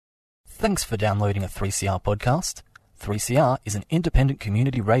Thanks for downloading a 3CR podcast. 3CR is an independent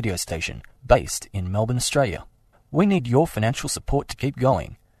community radio station based in Melbourne, Australia. We need your financial support to keep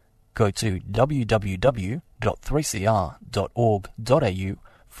going. Go to www.3cr.org.au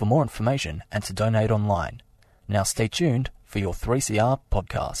for more information and to donate online. Now stay tuned for your 3CR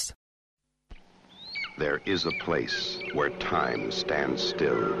podcast. There is a place where time stands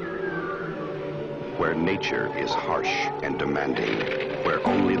still, where nature is harsh and demanding, where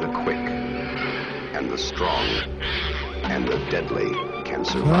only the quick and the strong and the deadly can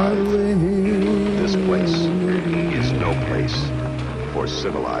survive. This place is no place for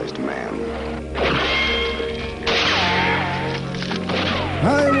civilized man.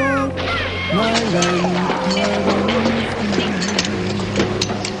 I want my land.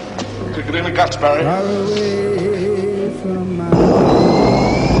 Took it in the guts, Barry. Far away from my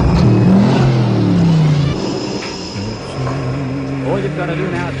All you've got to do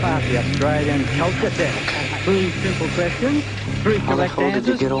now is pass the Australian culture test. 3 simple questions, 3 correct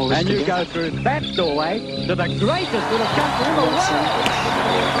answers, and you go through that doorway to the greatest little country in the world.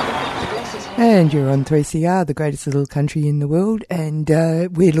 And you're on 3CR, the greatest little country in the world, and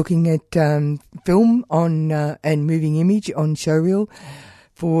we're looking at film on and moving image on showreel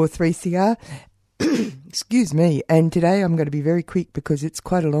for 3CR. Excuse me. And today I'm going to be very quick because it's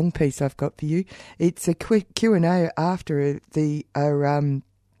quite a long piece I've got for you. It's a quick Q&A after the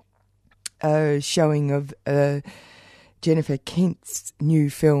showing of Jennifer Kent's new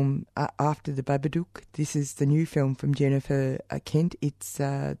film, After the Babadook. This is the new film from Jennifer Kent. It's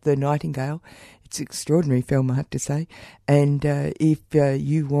The Nightingale. It's an extraordinary film, I have to say. And if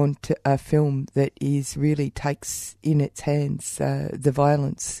you want a film that is really takes in its hands the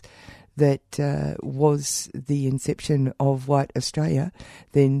violence that was the inception of white Australia,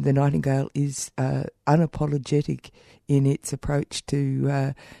 then The Nightingale is unapologetic in its approach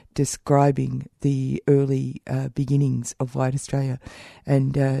to describing the early beginnings of white Australia.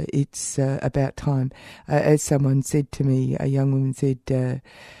 And it's about time. As someone said to me, a young woman said,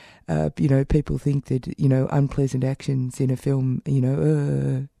 people think that, unpleasant actions in a film,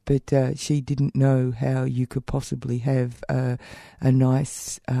 but she didn't know how you could possibly have a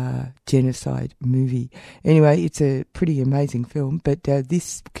nice genocide movie. Anyway, it's a pretty amazing film, but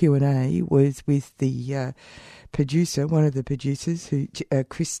this Q&A was with the producer, one of the producers,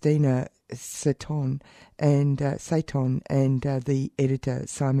 Christina Saton, and the editor,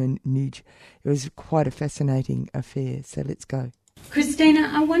 Simon Nuge. It was quite a fascinating affair, so let's go. Christina,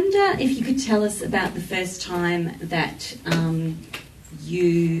 I wonder if you could tell us about the first time that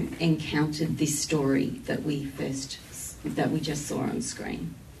you encountered this story that we just saw on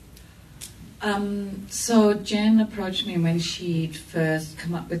screen. So Jen approached me when she'd first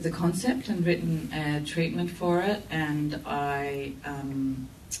come up with the concept and written a treatment for it, and I,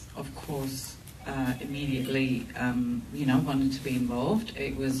 of course, immediately, wanted to be involved.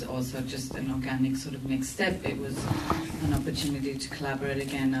 It was also just an organic sort of next step. It was an opportunity to collaborate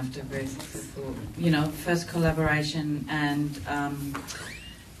again after a very successful, first collaboration, and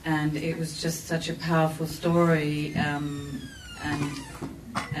it was just such a powerful story,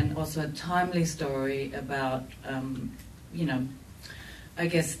 and also a timely story about, I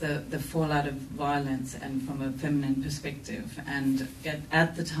guess the fallout of violence and from a feminine perspective. And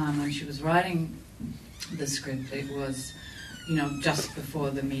at the time when she was writing the script, it was, just before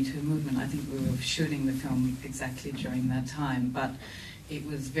the Me Too movement. I think we were shooting the film exactly during that time, but it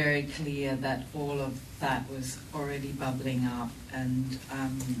was very clear that all of that was already bubbling up, and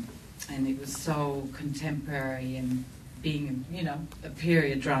it was so contemporary and being, a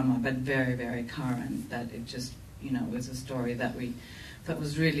period drama, but very, very current, that it just, was a story that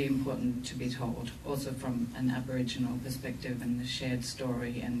was really important to be told, also from an Aboriginal perspective, and the shared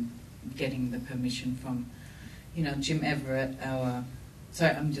story, and getting the permission from, Jim Everett,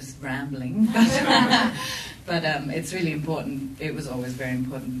 sorry, I'm just rambling, but it's really important. It was always very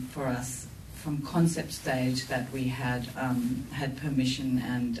important for us from concept stage that we had permission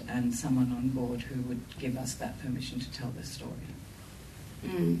and someone on board who would give us that permission to tell the story.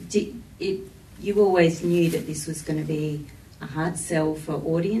 You always knew that this was going to be a hard sell for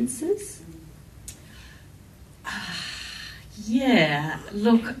audiences? Yeah,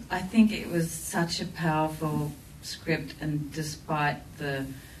 look, I think it was such a powerful script, and despite the,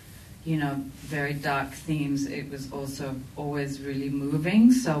 very dark themes, it was also always really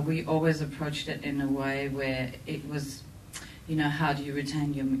moving. So we always approached it in a way where it was, how do you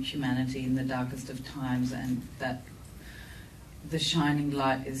retain your humanity in the darkest of times, and that the shining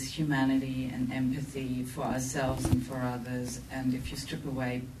light is humanity and empathy for ourselves and for others. And if you strip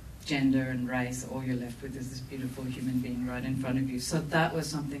away gender and race. All you're left with is this beautiful human being right in front of you. So that was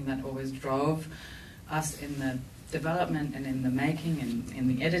something that always drove us in the development and in the making and in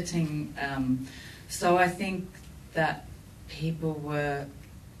the editing. So I think that people were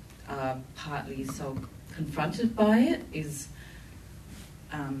partly so confronted by it is,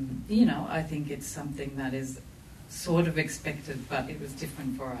 I think it's something that is sort of expected, but it was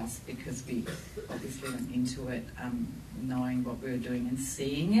different for us because we obviously went into it knowing what we were doing, and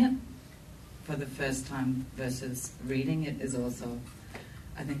seeing it for the first time versus reading it is also,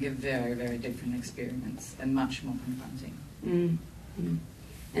 I think, a very, very different experience and much more confronting. Mm-hmm.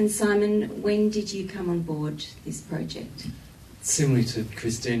 And Simon, when did you come on board this project? Similarly to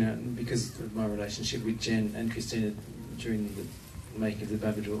Christina, because of my relationship with Jen and Christina during the making of the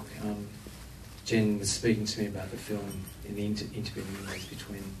Babadook, Jen was speaking to me about the film in the intervening years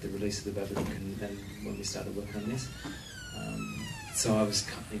between the release of the Babadook and when we started working on this. So I was,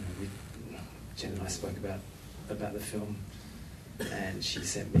 Jen and I spoke about the film, and she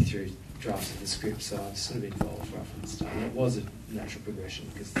sent me through drafts of the script, so I was sort of involved right from the start. And it was a natural progression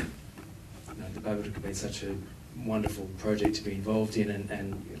because the Babadook had been such a wonderful project to be involved in,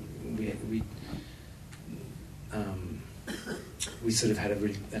 and we sort of had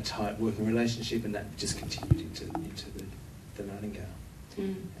a tight working relationship, and that just continued into the Nightingale.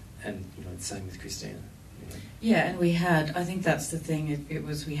 And the same with Christina. Yeah, and we had, I think that's the thing,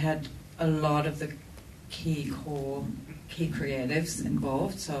 we had a lot of the key creatives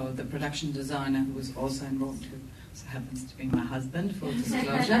involved. So the production designer, who was also involved, who also happens to be my husband, full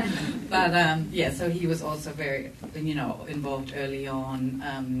disclosure. But so he was also very, involved early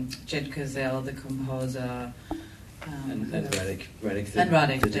on. Jed Kozel, the composer. And Radek, the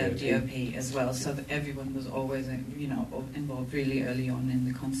DOP as well. So that everyone was always, involved really early on in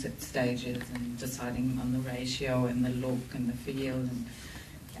the concept stages and deciding on the ratio and the look and the feel. And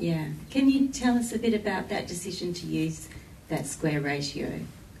yeah, can you tell us a bit about that decision to use that square ratio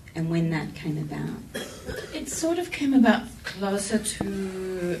and when that came about? It sort of came about closer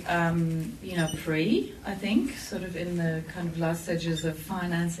to, I think, sort of in the kind of last stages of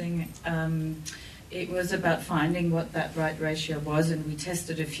financing. It was about finding what that right ratio was, and we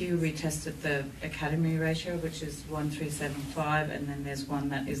tested a few. We tested the Academy ratio, which is 1:375, and then there's one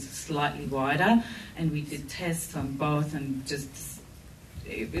that is slightly wider, and we did tests on both, and just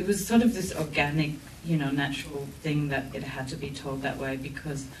it was sort of this organic, natural thing that it had to be told that way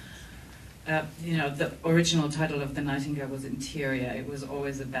because, the original title of The Nightingale was Interior. It was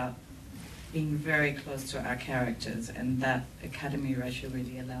always about being very close to our characters, and that Academy ratio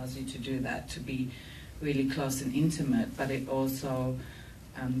really allows you to do that, to be really close and intimate, but it also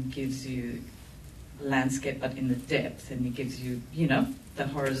gives you landscape but in the depth, and it gives you, the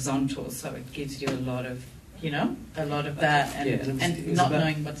horizontal, so it gives you a lot of that, and not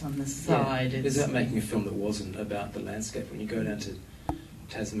knowing what's on the side. Yeah, it was about making a film that wasn't about the landscape. When you go down to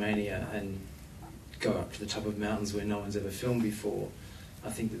Tasmania and go up to the top of mountains where no one's ever filmed before, I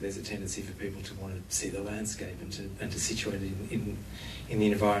think that there's a tendency for people to want to see the landscape and to situate it in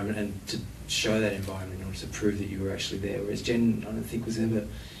the environment and to show that environment in order to prove that you were actually there. Whereas Jen, I don't think, was ever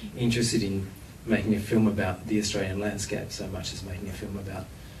interested in making a film about the Australian landscape so much as making a film about,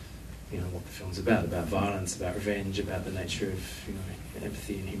 what the film's about violence, about revenge, about the nature of,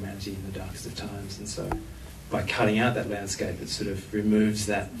 empathy and humanity in the darkest of times. And so by cutting out that landscape, it sort of removes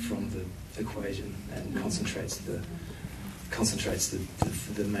that from the equation and concentrates the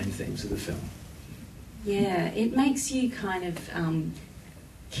main themes of the film. Yeah, it makes you kind of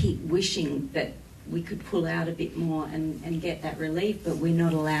keep wishing that we could pull out a bit more and get that relief, but we're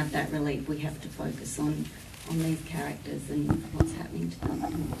not allowed that relief. We have to focus on these characters and what's happening to them,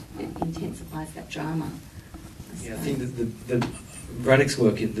 and it intensifies that drama. I think that the Radek's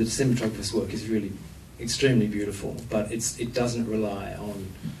work, the cinematographer's work, is really extremely beautiful, but it doesn't rely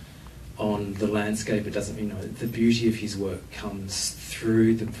on the landscape. It doesn't, the beauty of his work comes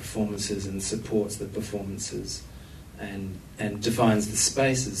through the performances and supports the performances and defines the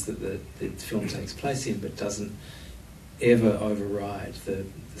spaces that the film takes place in, but doesn't ever override the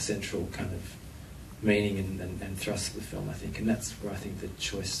central kind of meaning and thrust of the film, I think. And that's where I think the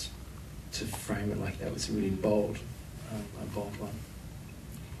choice to frame it like that was really bold, a bold one.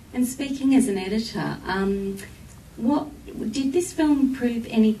 And speaking as an editor, what did this film prove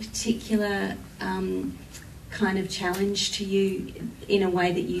any particular kind of challenge to you in a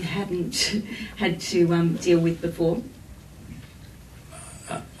way that you hadn't had to deal with before?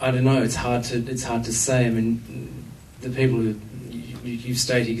 I don't know. It's hard to say. I mean, the people who you've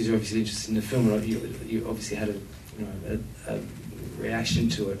stayed here because you're obviously interested in the film, you obviously had a reaction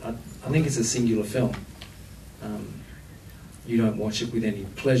to it. I think it's a singular film. you don't watch it with any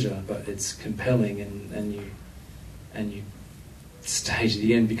pleasure, but it's compelling, and you stay to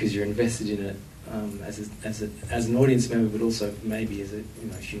the end because you're invested in it as an audience member, but also maybe as a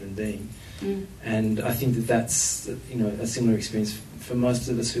human being. And I think that's a similar experience for most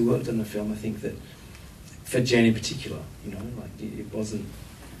of us who worked on the film. I think that for Jen in particular,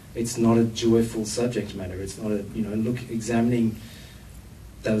 it's not a joyful subject matter. It's not examining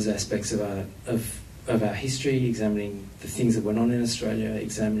those aspects of our history, examining the things that went on in Australia,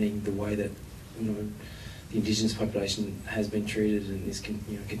 examining the way that the Indigenous population has been treated and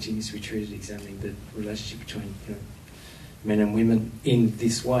continues to be treated, examining the relationship between men and women in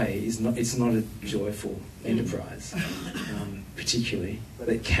this way it's not a joyful enterprise, particularly, but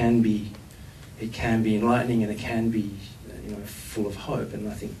it can be enlightening, and it can be full of hope. And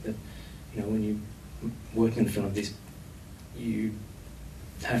I think that when you work on a film like this, you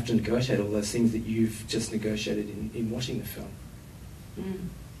have to negotiate all those things that you've just negotiated in watching the film.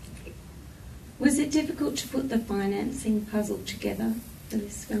 Was it difficult to put the financing puzzle together for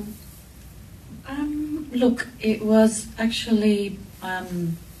this film? Look, it was actually,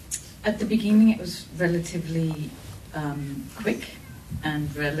 at the beginning it was relatively quick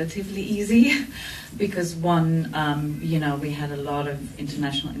and relatively easy because we had a lot of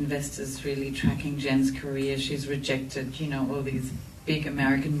international investors really tracking Jen's career. She's rejected, all these big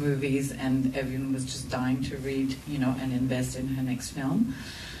American movies, and everyone was just dying to read, and invest in her next film.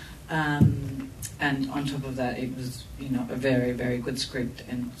 And on top of that, it was, a very, very good script.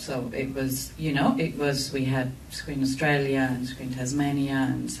 And so it was, we had Screen Australia and Screen Tasmania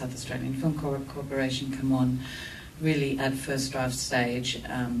and South Australian Film Corporation come on really at first draft stage,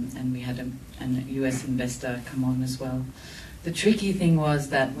 and we had a US investor come on as well. The tricky thing was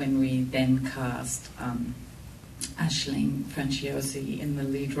that when we then cast Aisling Franciosi in the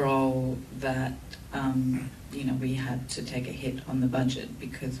lead role, that we had to take a hit on the budget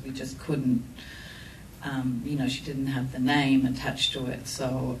because we just couldn't. She didn't have the name attached to it,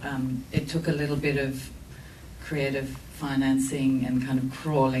 so it took a little bit of creative financing and kind of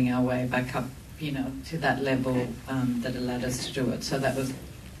crawling our way back up, to that level that allowed us to do it. So that was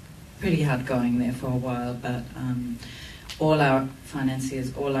pretty hard going there for a while, but all our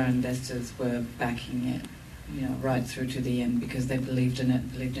financiers, all our investors were backing it, right through to the end because they believed in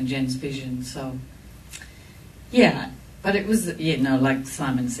it, believed in Jen's vision. So, yeah, but it was, like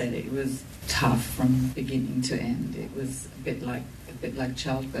Simon said, it was tough from beginning to end. It was a bit like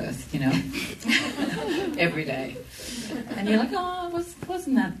childbirth, every day. And you're like,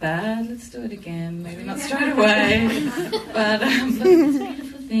 wasn't that bad? Let's do it again. Maybe not straight away, but this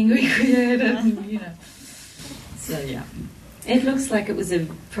beautiful thing we created, So yeah, it looks like it was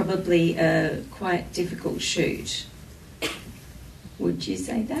probably a quite difficult shoot. Would you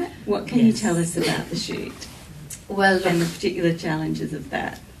say that? What can you tell us about the shoot? Well, and the particular challenges of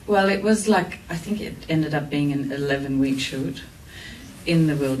that. Well, it was I think it ended up being an 11-week shoot in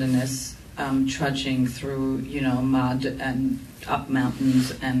the wilderness, trudging through, mud and up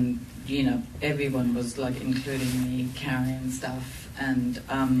mountains, and, everyone was including me, carrying stuff, and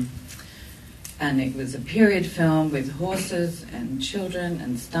it was a period film with horses and children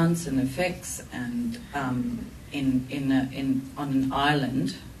and stunts and effects, and on an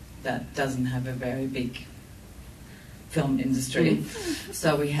island that doesn't have a very big film industry,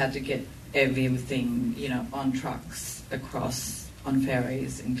 so we had to get everything, on trucks across, on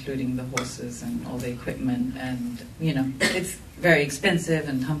ferries, including the horses and all the equipment, and it's very expensive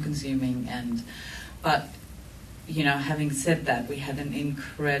and time-consuming. But having said that, we had an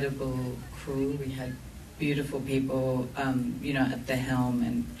incredible crew. We had beautiful people, at the helm,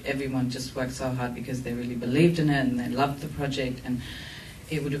 and everyone just worked so hard because they really believed in it and they loved the project. And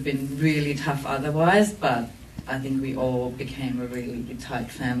it would have been really tough otherwise, but I think we all became a really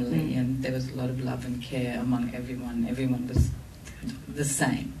tight family, and there was a lot of love and care among everyone. Everyone was the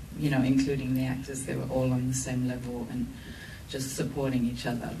same, including the actors. They were all on the same level and just supporting each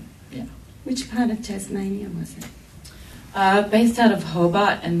other. Yeah. Which part of Tasmania was it? Based out of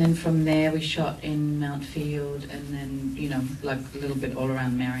Hobart, and then from there we shot in Mount Field, and then, a little bit all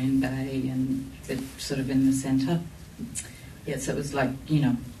around Marion Bay and a bit sort of in the centre. Yeah, so it was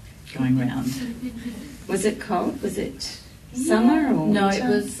going round. Was it cold? Was it summer or no? winter? It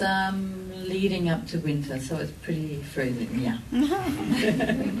was leading up to winter, so it's pretty freezing. Yeah, and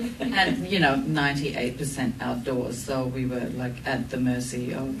 98% outdoors, so we were at the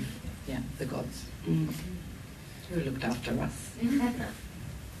mercy of the gods who looked after us.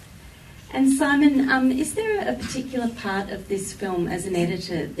 And Simon, is there a particular part of this film as an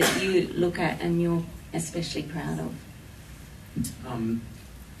editor that you look at and you're especially proud of?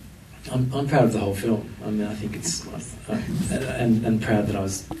 I'm proud of the whole film. I mean, I think it's and proud that I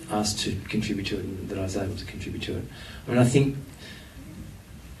was asked to contribute to it and that I was able to contribute to it. I mean, I think,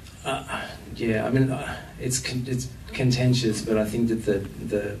 it's contentious, but I think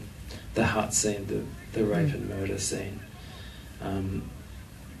that the hut scene, the rape and murder scene,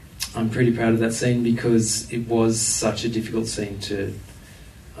 I'm pretty proud of that scene because it was such a difficult scene to.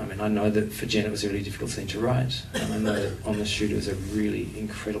 I mean, I know that for Jen it was a really difficult scene to write, and I know that on the shoot it was a really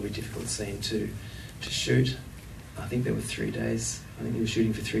incredibly difficult scene to shoot. I think there were 3 days. I think we were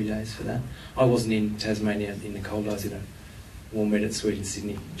shooting for 3 days for that. I wasn't in Tasmania in the cold. I was in a warm Reddit suite in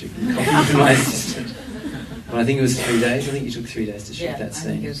Sydney drinking coffee with my assistant. But I think it was 3 days. I think you took 3 days to shoot that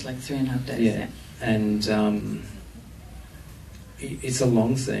scene. I think it was like 3.5 days. Yeah. And it's a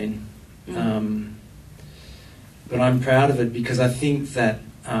long scene. But I'm proud of it because I think that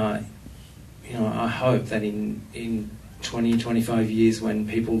I hope that in 20, 25 years when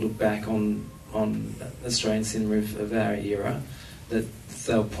people look back on Australian cinema of our era, that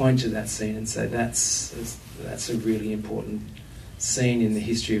they'll point to that scene and say that's a really important scene in the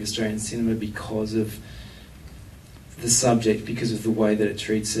history of Australian cinema because of the subject, because of the way that it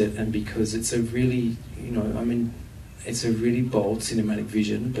treats it, and because it's a really, it's a really bold cinematic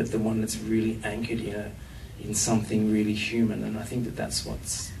vision, but the one that's really anchored in something really human, and I think that that's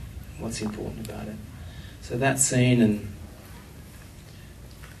what's important about it. So that scene, and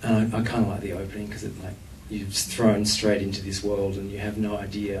I kind of like the opening because it you're thrown straight into this world and you have no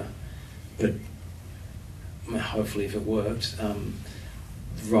idea, but hopefully if it worked,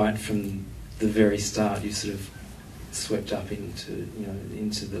 right from the very start you sort of swept up into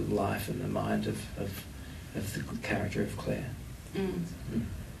the life and the mind of the character of Claire.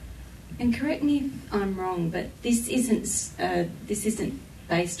 And correct me if I'm wrong, but this isn't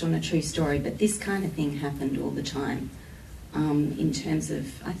based on a true story, but this kind of thing happened all the time. In terms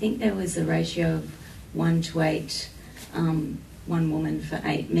of, I think there was a ratio of 1 to 8, 1 woman for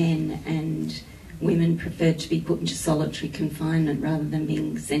 8 men, and women preferred to be put into solitary confinement rather than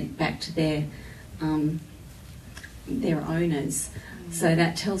being sent back to their owners. So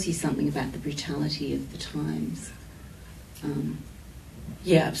that tells you something about the brutality of the times.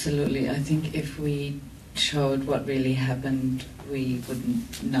 Yeah, absolutely. I think if we showed what really happened,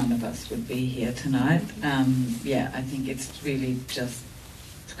 none of us would be here tonight. I think it's really just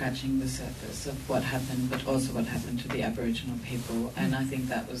scratching the surface of what happened, but also what happened to the Aboriginal people. And I think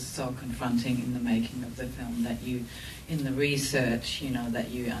that was so confronting in the making of the film, that you, in the research, that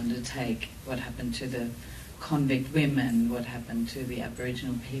you undertake, what happened to the convict women, what happened to the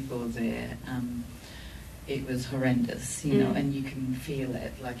Aboriginal people there. It was horrendous, and you can feel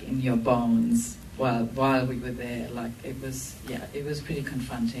it in your bones while we were there. It was pretty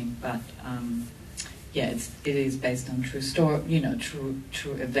confronting, but it is based on true story,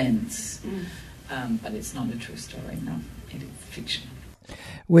 true events, but it's not a true story. No, it is fiction.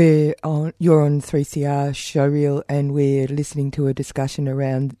 You're on 3CR Showreel, and we're listening to a discussion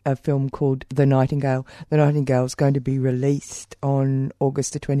around a film called The Nightingale. The Nightingale is going to be released on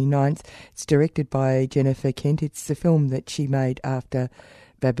August the 29th. It's directed by Jennifer Kent. It's the film that she made after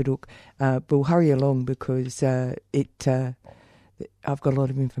Babadook. We'll hurry along because I've got a lot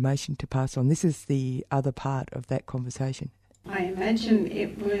of information to pass on. This is the other part of that conversation. I imagine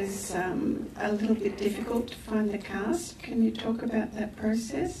it was a little bit difficult to find the cast. Can you talk about that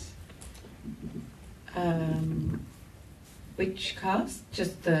process? Which cast?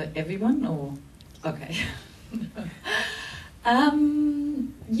 Just everyone, or okay?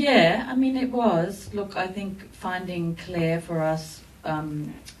 It was. Look, I think finding Claire for us,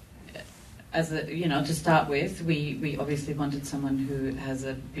 to start with, we obviously wanted someone who has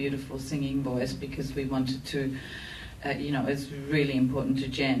a beautiful singing voice because we wanted to. It's really important to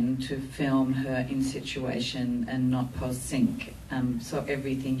Jen to film her in situation and not post-sync. So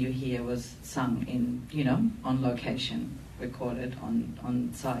everything you hear was sung in, on location, recorded on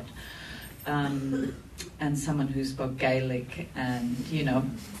site. And someone who spoke Gaelic and,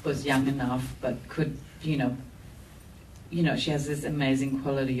 was young enough but could, she has this amazing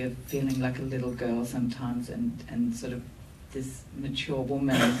quality of feeling like a little girl sometimes and sort of this mature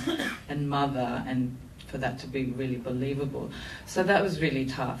woman and mother, and for that to be really believable. So that was really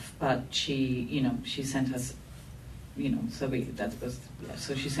tough, but she sent us,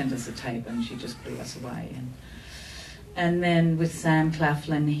 so she sent us a tape and she just blew us away. And then with Sam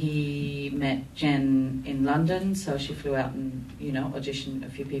Claflin, he met Jen in London, so she flew out and, auditioned a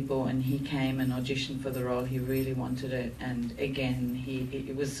few people, and he came and auditioned for the role. He really wanted it, and again,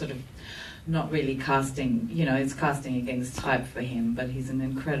 it was sort of not really casting, it's casting against type for him, but he's an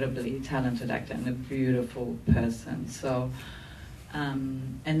incredibly talented actor and a beautiful person. So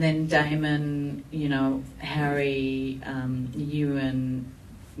And then Damon, you know, Harry, Ewan,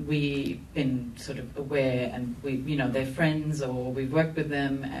 we've been sort of aware, and we, you know, they're friends or we've worked with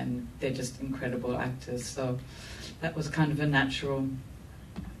them, and they're just incredible actors. So that was kind of a natural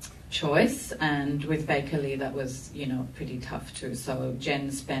choice. And with Baker Lee, that was, you know, pretty tough too. So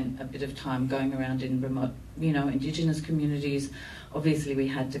Jen spent a bit of time going around in remote, you know, Indigenous communities. Obviously, we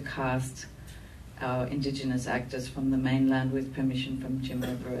had to cast our Indigenous actors from the mainland with permission from Jim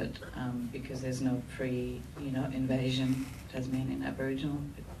Everett, because there's no invasion Tasmanian Aboriginal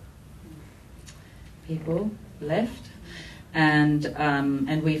people left, and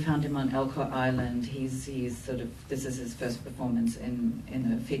we found him on Elco Island. He's sort of, this is his first performance in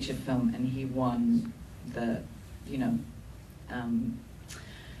a feature film, and he won the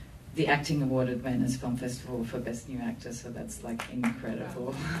acting award at Venice Film Festival for Best New Actor. So that's like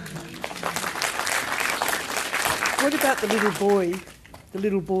incredible. What about the little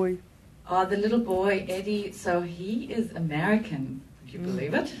boy? Oh, the little boy, Eddie. So he is American. Would you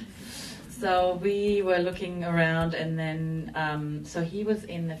believe it? So we were looking around, and then so he was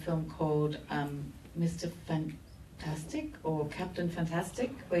in the film called Mr. Fantastic or Captain Fantastic,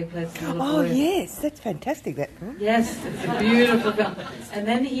 where he plays the little boy. Oh yes, that's fantastic. That film. Yes, it's a beautiful film. And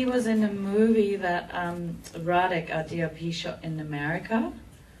then he was in a movie that Radek, our DOP, shot in America,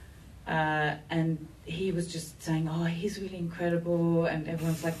 and he was just saying, "Oh, he's really incredible," and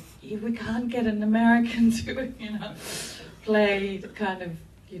everyone's like, "We can't get an American to, play kind of,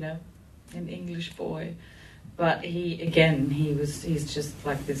 an English boy." But he's just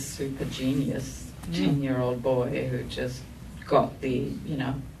like this super genius 10-year-old boy who just got the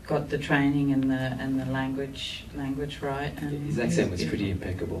training and the language right. And his accent was pretty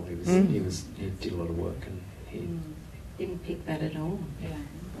impeccable. He did a lot of work, and he didn't pick that at all. Yeah.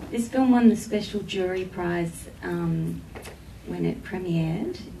 This film won the Special Jury Prize when it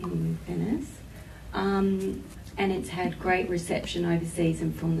premiered in Venice, and it's had great reception overseas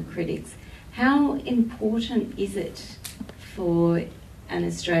and from the critics. How important is it for an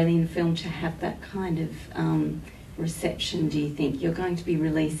Australian film to have that kind of reception, do you think? You're going to be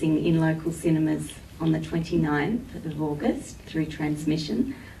releasing in local cinemas on the 29th of August through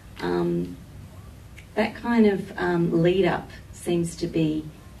transmission. That kind of lead-up seems to be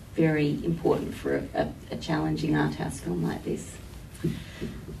very important for a challenging art house film like this.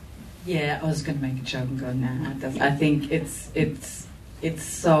 Yeah, I was going to make a joke and go, nah, I think it's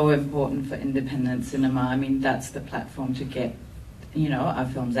so important for independent cinema. I mean, that's the platform to get, our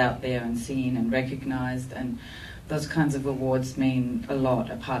films out there and seen and recognised, and those kinds of awards mean a lot,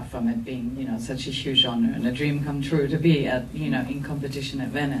 apart from it being, such a huge honour and a dream come true to be at, in competition at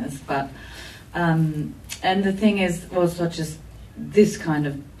Venice. But, and the thing is also just this kind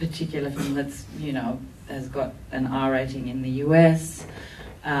of particular film that's, has got an R rating in the US,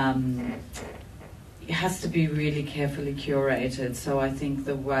 it has to be really carefully curated. So I think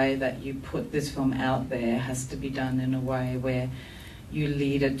the way that you put this film out there has to be done in a way where you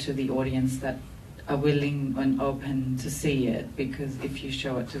lead it to the audience that are willing and open to see it, because if you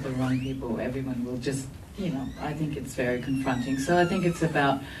show it to the wrong people, everyone will just, I think it's very confronting. So I think it's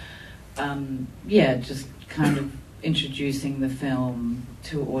about, just kind of introducing the film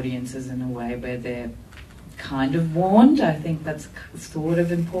to audiences in a way where they're kind of warned. I think that's sort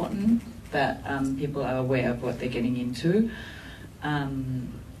of important, that people are aware of what they're getting into.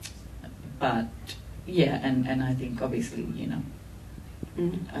 But yeah, and I think obviously,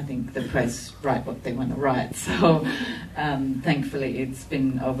 I think the press write what they want to write. So thankfully it's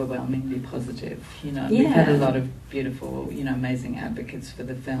been overwhelmingly positive. We've had a lot of beautiful, amazing advocates for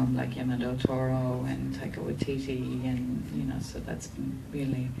the film, like Guillermo del Toro and Taika Waititi, and so that's been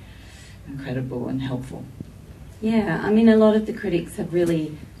really incredible and helpful. Yeah, I mean, a lot of the critics have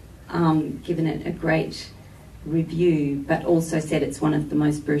really given it a great review, but also said it's one of the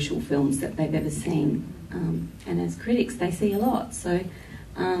most brutal films that they've ever seen. And as critics, they see a lot. So,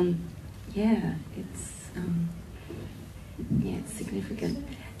 it's significant.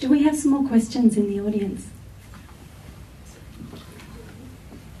 Do we have some more questions in the audience?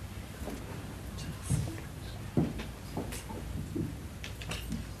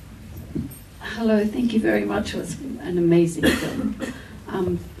 Hello, thank you very much. It was an amazing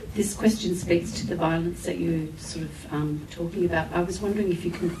film. This question speaks to the violence that you're sort of talking about. I was wondering if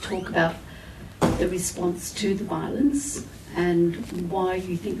you can talk about the response to the violence and why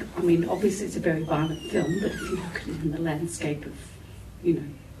you think, I mean, obviously it's a very violent film, but if you look at it in the landscape of,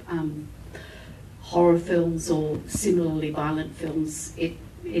 horror films or similarly violent films,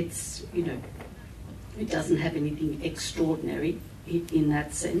 it's it doesn't have anything extraordinary in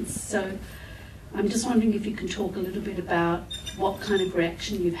that sense. So I'm just wondering if you can talk a little bit about what kind of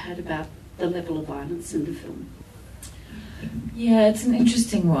reaction you've had about the level of violence in the film. Yeah, it's an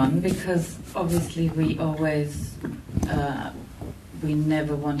interesting one because obviously we always, we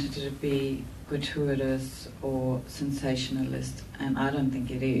never wanted it to be gratuitous or sensationalist, and I don't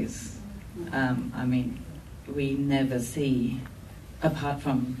think it is. I mean, we never see, apart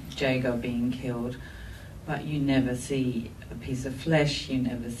from Jago being killed, but you never see a piece of flesh, you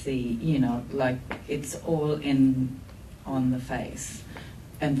never see, you know, like it's all on the face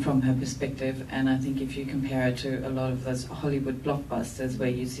and from her perspective. And I think if you compare it to a lot of those Hollywood blockbusters where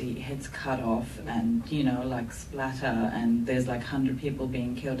you see heads cut off and, you know, like splatter and there's like 100 people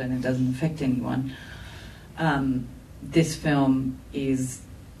being killed and it doesn't affect anyone, this film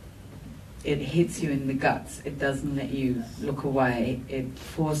it hits you in the guts. It doesn't let you look away. It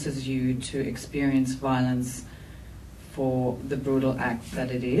forces you to experience violence for the brutal act that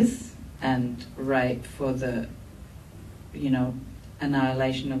it is, and rape for the, you know,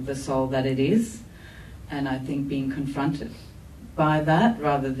 annihilation of the soul that it is. And I think being confronted by that,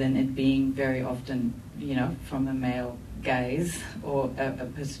 rather than it being very often, you know, from a male gaze or a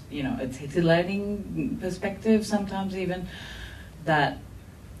titillating perspective, sometimes even, that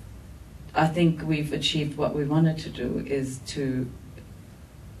I think we've achieved what we wanted to do, is to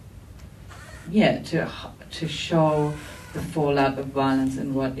show the fallout of violence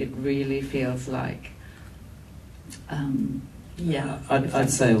and what it really feels like. I'd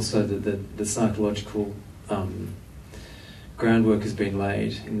say also that the psychological groundwork has been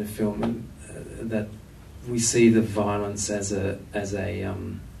laid in the film, and that we see the violence as a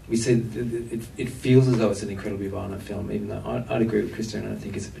we see it feels as though it's an incredibly violent film, even though I'd agree with Christine, I don't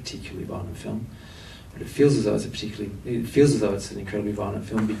think it's a particularly violent film, but it feels as though it's an incredibly violent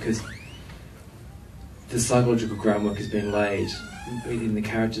film because the psychological groundwork has been laid in the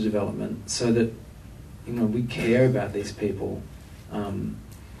character development, so that, you know, we care about these people,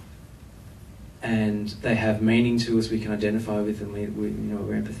 and they have meaning to us. We can identify with them. We're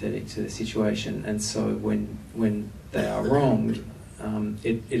empathetic to the situation, and so when they are wronged,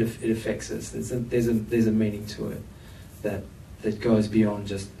 it affects us. There's a meaning to it that goes beyond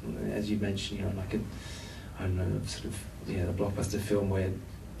just, as you mentioned, you know, like a blockbuster film where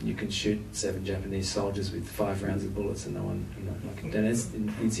you can shoot 7 Japanese soldiers with 5 rounds of bullets and no one, you know, like, and it's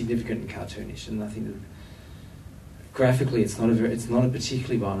insignificant and cartoonish. And I think that graphically it's not a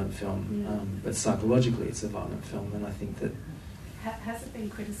particularly violent film, but psychologically it's a violent film, and I think that. Has it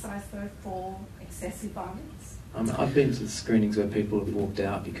been criticised though for excessive violence? I've been to screenings where people have walked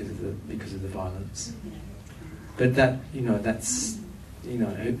out because of the violence, but that's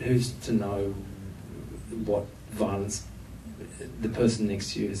who's to know what violence the person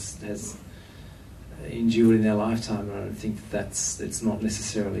next to you has endured in their lifetime, and I don't think it's not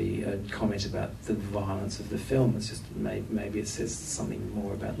necessarily a comment about the violence of the film. It's just maybe it says something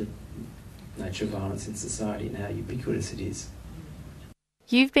more about the nature of violence in society and how ubiquitous it is.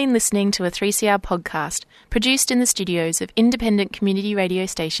 You've been listening to a 3CR podcast produced in the studios of independent community radio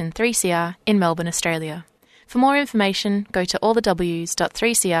station 3CR in Melbourne, Australia. For more information, go to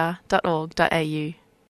allthews.3cr.org.au.